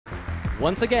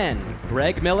Once again,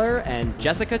 Greg Miller and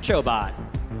Jessica Chobot.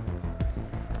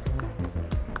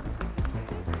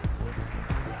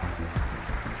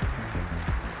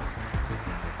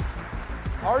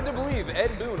 Hard to believe,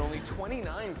 Ed Boon, only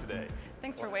 29 today.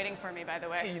 Thanks for waiting for me, by the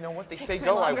way. Hey, you know what? They Takes say me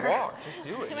go, longer. I walk. Just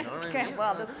do it, you know what I Okay, mean?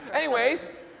 well, this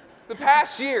Anyways, the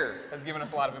past year has given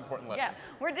us a lot of important lessons.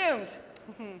 Yeah, we're doomed.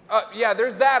 Yeah,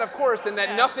 there's that, of course, and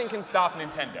that nothing can stop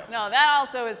Nintendo. No, that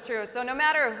also is true. So no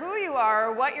matter who you are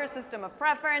or what your system of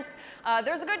preference,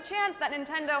 there's a good chance that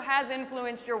Nintendo has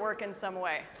influenced your work in some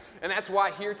way. And that's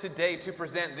why here today to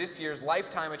present this year's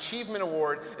Lifetime Achievement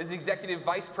Award is Executive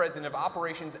Vice President of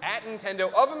Operations at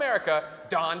Nintendo of America,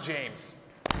 Don James.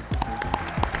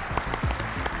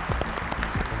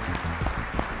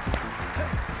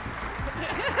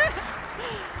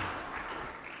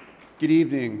 Good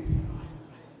evening.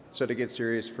 So to get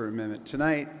serious for a minute,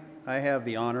 tonight I have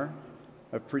the honor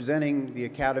of presenting the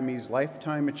Academy's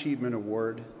Lifetime Achievement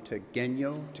Award to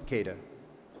Genyo Takeda.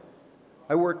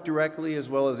 I worked directly as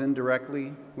well as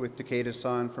indirectly with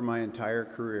Takeda-san for my entire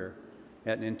career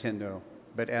at Nintendo,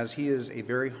 but as he is a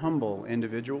very humble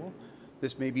individual,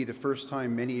 this may be the first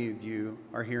time many of you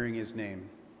are hearing his name.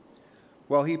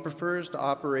 While he prefers to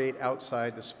operate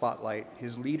outside the spotlight,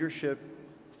 his leadership,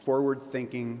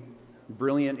 forward-thinking,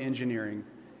 brilliant engineering,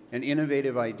 and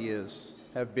innovative ideas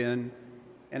have been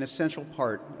an essential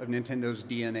part of Nintendo's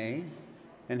DNA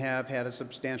and have had a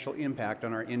substantial impact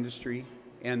on our industry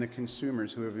and the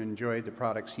consumers who have enjoyed the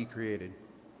products he created.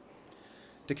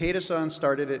 Takeda-san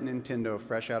started at Nintendo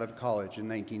fresh out of college in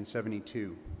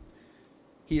 1972.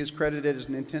 He is credited as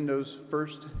Nintendo's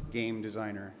first game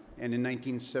designer, and in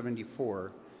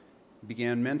 1974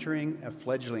 began mentoring a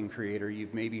fledgling creator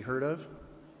you've maybe heard of,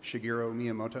 Shigeru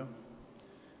Miyamoto.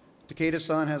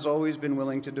 Takeda-san has always been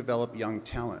willing to develop young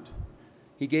talent.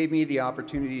 He gave me the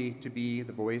opportunity to be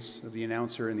the voice of the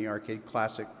announcer in the arcade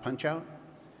classic Punch-Out!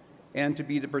 And to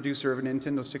be the producer of a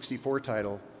Nintendo 64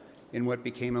 title in what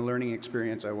became a learning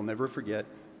experience I will never forget,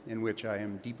 in which I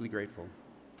am deeply grateful.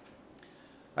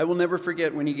 I will never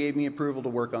forget when he gave me approval to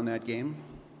work on that game.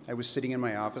 I was sitting in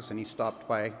my office and he stopped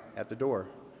by at the door.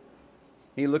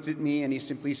 He looked at me and he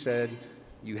simply said,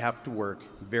 "You have to work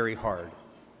very hard."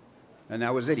 And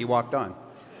that was it, he walked on.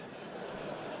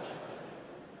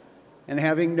 And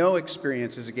having no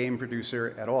experience as a game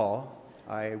producer at all,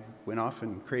 I went off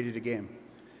and created a game.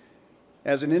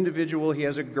 As an individual, he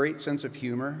has a great sense of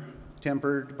humor,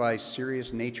 tempered by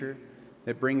serious nature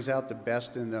that brings out the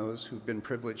best in those who've been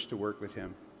privileged to work with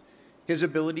him. His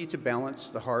ability to balance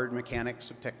the hard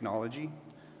mechanics of technology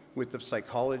with the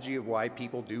psychology of why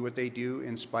people do what they do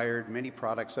inspired many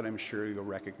products that I'm sure you'll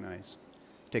recognize.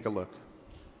 Take a look.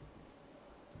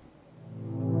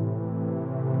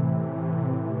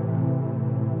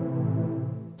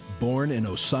 Born in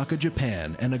Osaka,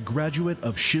 Japan, and a graduate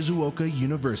of Shizuoka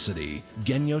University,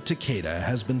 Genyo Takeda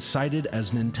has been cited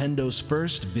as Nintendo's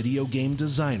first video game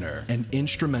designer and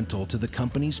instrumental to the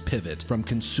company's pivot from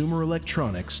consumer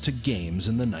electronics to games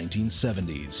in the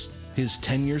 1970s. His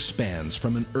tenure spans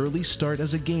from an early start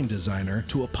as a game designer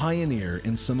to a pioneer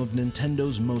in some of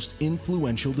Nintendo's most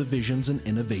influential divisions and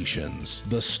innovations.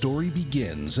 The story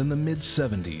begins in the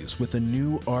mid-70s with a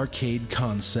new arcade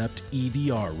concept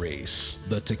EVR race.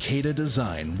 The Takeda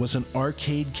design was an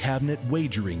arcade cabinet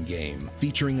wagering game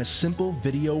featuring a simple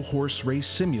video horse race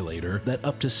simulator that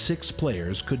up to 6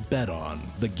 players could bet on.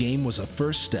 The game was a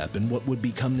first step in what would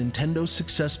become Nintendo's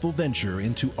successful venture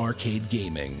into arcade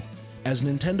gaming. As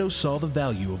Nintendo saw the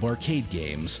value of arcade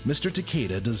games, Mr.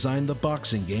 Takeda designed the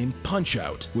boxing game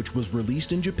Punch-Out!, which was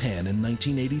released in Japan in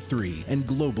 1983 and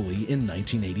globally in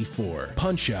 1984.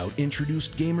 Punch-Out!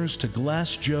 Introduced gamers to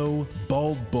Glass Joe,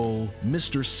 Bald Bull,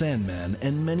 Mr. Sandman,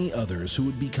 and many others who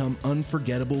would become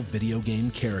unforgettable video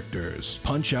game characters.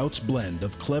 Punch-Out!'s blend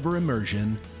of clever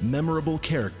immersion, memorable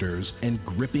characters, and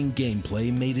gripping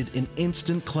gameplay made it an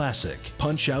instant classic.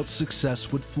 Punch-Out!'s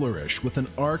success would flourish with an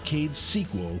arcade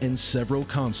sequel and several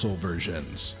console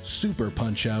versions. Super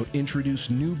Punch-Out! Introduced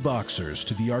new boxers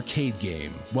to the arcade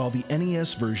game, while the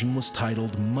NES version was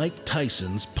titled Mike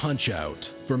Tyson's Punch-Out!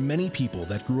 For many people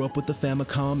that grew up with the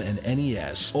Famicom and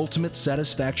NES, ultimate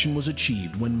satisfaction was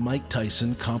achieved when Mike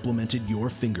Tyson complimented your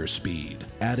finger speed.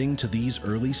 Adding to these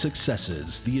early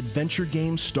successes, the adventure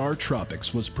game Star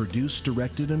Tropics was produced,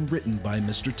 directed, and written by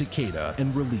Mr. Takeda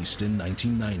and released in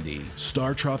 1990.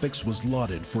 Star Tropics was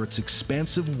lauded for its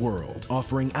expansive world,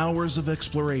 offering hours of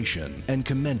exploration, and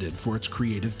commended for its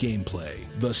creative gameplay.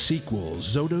 The sequel,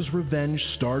 Zoda's Revenge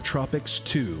Star Tropics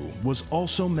 2, was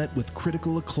also met with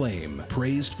critical acclaim,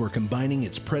 praised praised for combining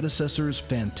its predecessor's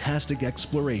fantastic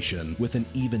exploration with an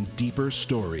even deeper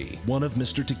story. One of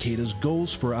Mr. Takeda's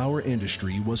goals for our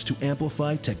industry was to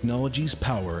amplify technology's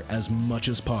power as much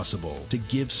as possible, to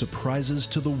give surprises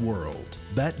to the world.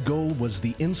 That goal was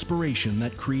the inspiration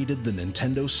that created the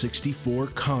Nintendo 64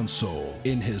 console.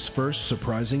 In his first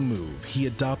surprising move, he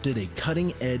adopted a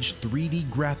cutting-edge 3D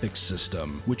graphics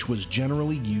system, which was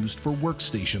generally used for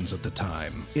workstations at the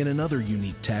time. In another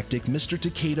unique tactic, Mr.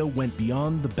 Takeda went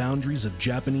beyond the boundaries of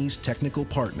Japanese technical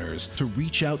partners to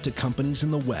reach out to companies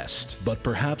in the West. But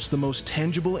perhaps the most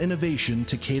tangible innovation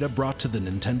Takeda brought to the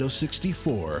Nintendo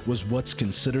 64 was what's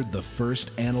considered the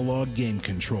first analog game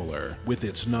controller. With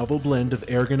its novel blend of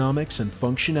ergonomics and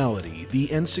functionality, the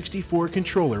N64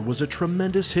 controller was a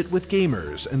tremendous hit with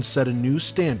gamers and set a new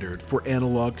standard for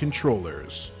analog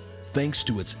controllers. Thanks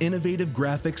to its innovative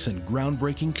graphics and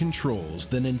groundbreaking controls,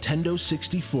 the Nintendo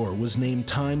 64 was named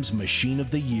Time's Machine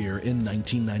of the Year in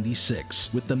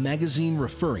 1996, with the magazine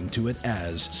referring to it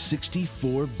as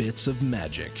 64 Bits of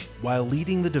Magic. While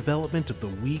leading the development of the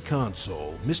Wii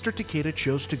console, Mr. Takeda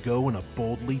chose to go in a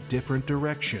boldly different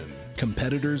direction.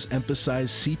 Competitors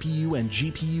emphasized CPU and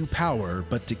GPU power,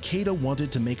 but Takeda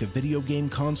wanted to make a video game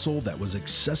console that was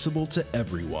accessible to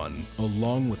everyone.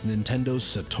 Along with Nintendo's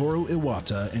Satoru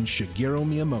Iwata and Shigeru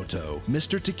Miyamoto,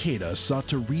 Mr. Takeda sought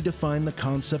to redefine the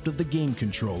concept of the game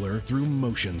controller through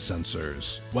motion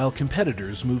sensors. While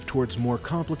competitors moved towards more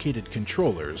complicated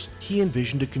controllers, he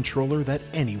envisioned a controller that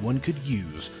anyone could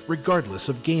use, regardless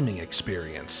of gaming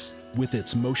experience. With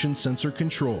its motion sensor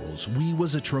controls, Wii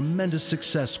was a tremendous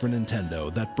success for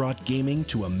Nintendo that brought gaming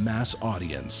to a mass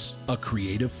audience. A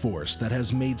creative force that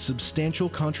has made substantial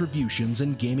contributions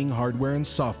in gaming hardware and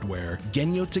software,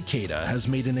 Genyo Takeda has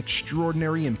made an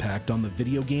extraordinary impact on the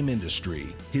video game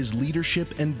industry. His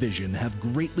leadership and vision have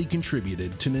greatly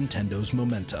contributed to Nintendo's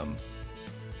momentum.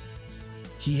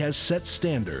 He has set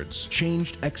standards,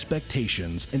 changed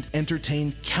expectations, and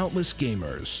entertained countless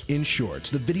gamers. In short,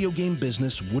 the video game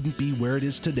business wouldn't be where it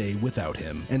is today without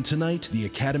him. And tonight, the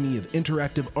Academy of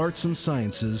Interactive Arts and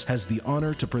Sciences has the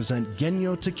honor to present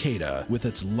Genyo Takeda with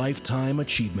its Lifetime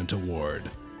Achievement Award.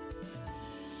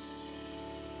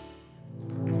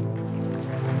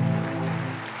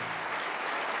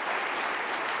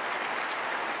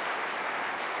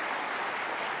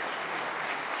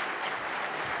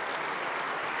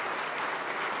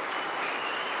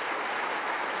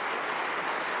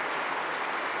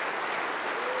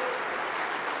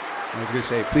 I was going to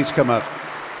say, please come up.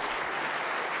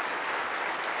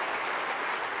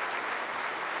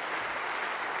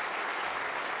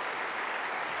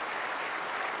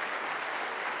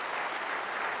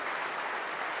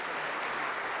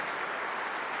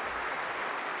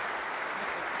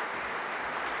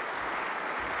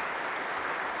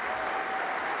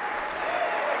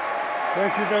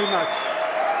 Thank you very much.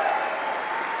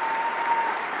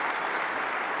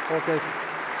 Okay.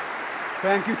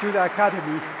 Thank you to the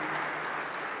Academy.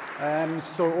 I'm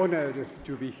so honored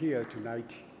to be here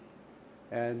tonight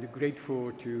and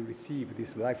grateful to receive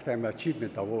this Lifetime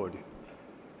Achievement Award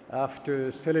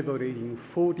after celebrating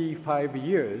 45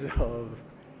 years of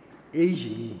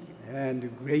aging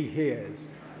and gray hairs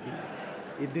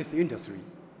in this industry.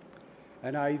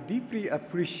 And I deeply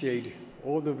appreciate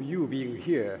all of you being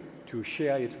here to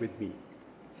share it with me.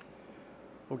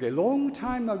 Okay, long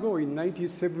time ago in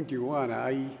 1971,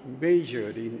 I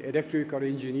majored in electrical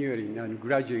engineering and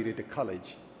graduated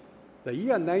college. The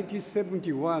year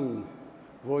 1971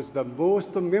 was the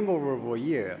most memorable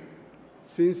year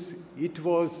since it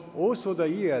was also the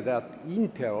year that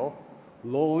Intel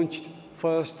launched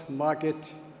first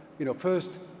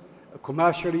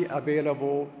commercially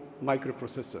available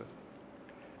microprocessor.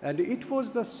 And it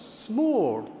was the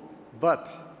small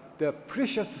but the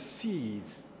precious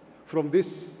seeds from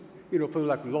this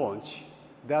product launch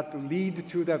that lead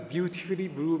to the beautifully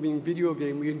blooming video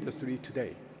game industry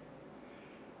today.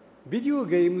 Video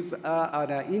games are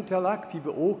interactive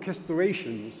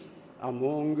orchestrations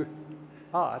among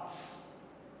arts,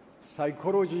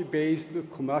 psychology-based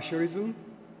commercialism,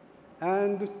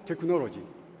 and technology.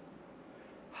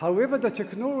 However, the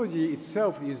technology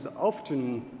itself is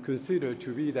often considered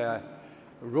to be the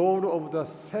role of the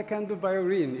second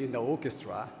violin in the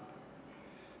orchestra.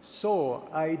 So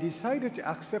I decided to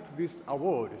accept this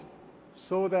award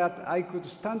so that I could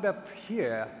stand up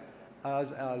here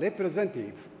as a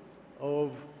representative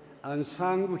of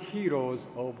unsung heroes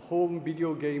of home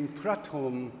video game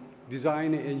platform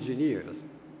design engineers,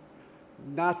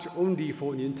 not only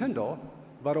for Nintendo,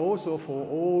 but also for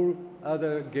all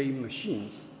other game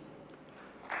machines.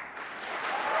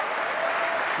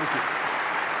 Thank you.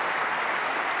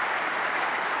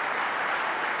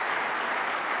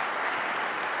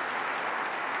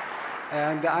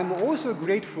 And I'm also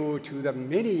grateful to the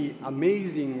many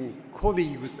amazing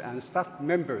colleagues and staff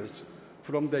members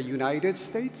from the United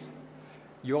States,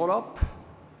 Europe,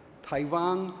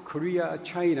 Taiwan, Korea,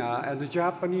 China, and the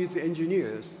Japanese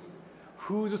engineers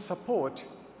whose support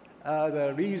are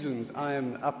the reasons I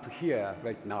am up here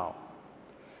right now.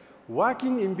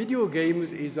 Working in video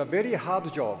games is a very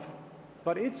hard job,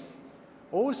 but it's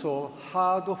also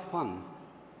hard fun.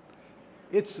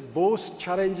 It's both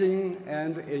challenging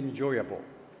and enjoyable.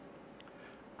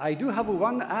 I do have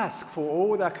one ask for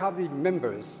all the Academy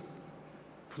members.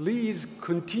 Please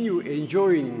continue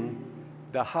enjoying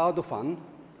the hard fun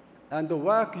and the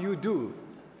work you do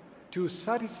to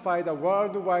satisfy the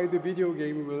worldwide video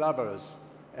game lovers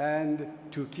and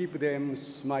to keep them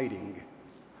smiling.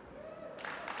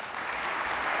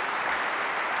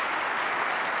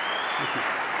 Thank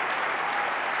you.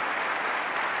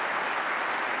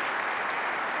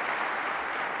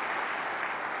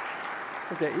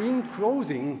 Okay, in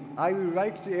closing, I would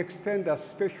like to extend a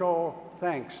special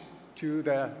thanks to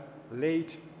the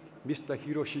late Mr.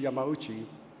 Hiroshi Yamauchi,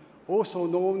 also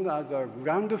known as the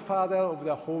grandfather of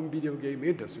the home video game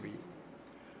industry.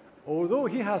 Although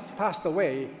he has passed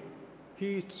away,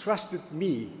 he trusted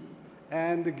me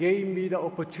and gave me the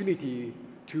opportunity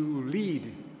to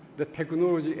lead the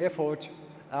technology effort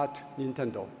at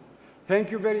Nintendo. Thank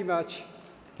you very much.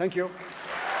 Thank you.